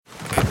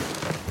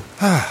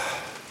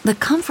The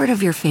comfort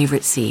of your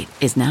favorite seat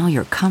is now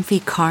your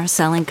comfy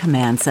car-selling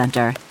command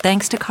center,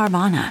 thanks to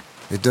Carvana.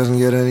 It doesn't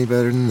get any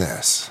better than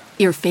this.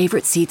 Your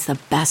favorite seat's the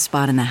best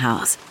spot in the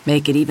house.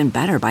 Make it even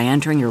better by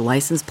entering your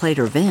license plate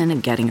or VIN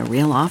and getting a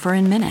real offer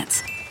in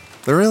minutes.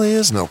 There really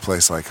is no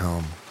place like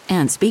home.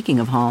 And speaking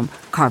of home,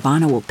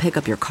 Carvana will pick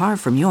up your car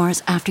from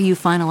yours after you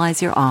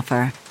finalize your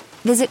offer.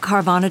 Visit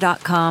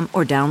Carvana.com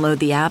or download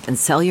the app and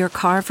sell your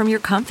car from your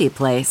comfy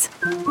place.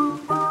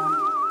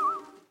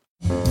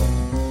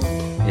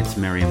 It's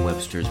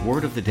Merriam-Webster's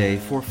Word of the Day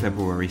for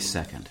February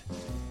 2nd.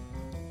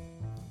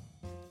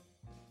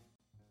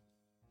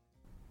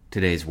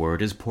 Today's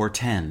word is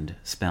portend,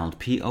 spelled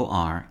P-O-R-T-E-N-D.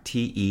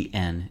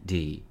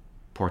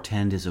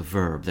 Portend is a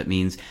verb that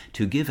means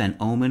to give an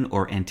omen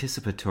or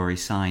anticipatory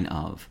sign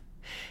of.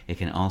 It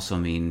can also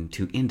mean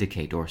to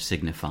indicate or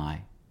signify.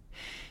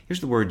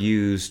 Here's the word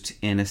used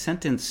in a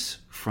sentence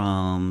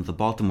from the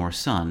Baltimore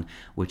Sun,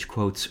 which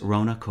quotes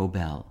Rona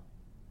Kobell.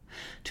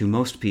 To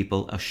most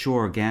people, a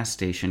shore gas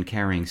station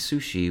carrying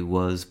sushi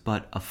was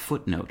but a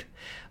footnote,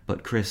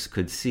 but Chris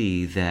could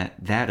see that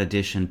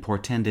addition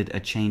portended a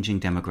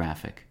changing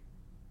demographic.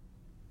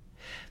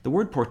 The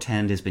word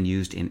portend has been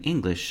used in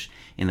English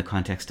in the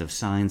context of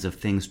signs of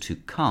things to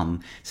come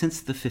since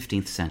the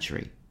 15th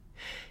century.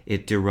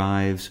 It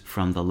derives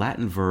from the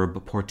Latin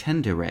verb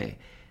portendere,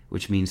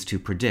 which means to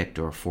predict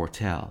or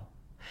foretell.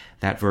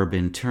 That verb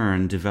in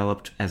turn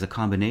developed as a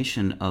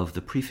combination of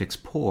the prefix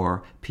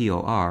por,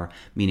 P-O-R,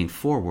 meaning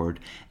forward,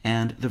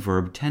 and the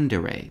verb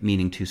tendere,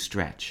 meaning to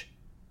stretch.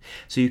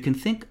 So you can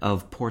think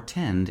of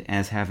portend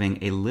as having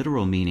a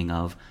literal meaning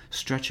of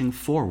stretching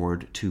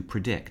forward to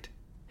predict.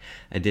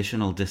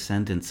 Additional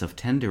descendants of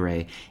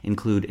tendere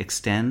include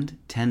extend,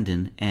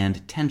 tendon,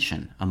 and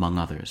tension, among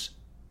others.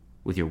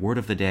 With your Word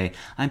of the Day,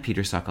 I'm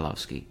Peter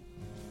Sokolowski.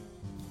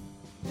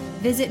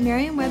 Visit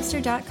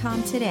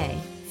Merriam-Webster.com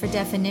today for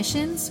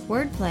definitions,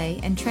 wordplay,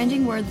 and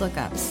trending word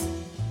lookups.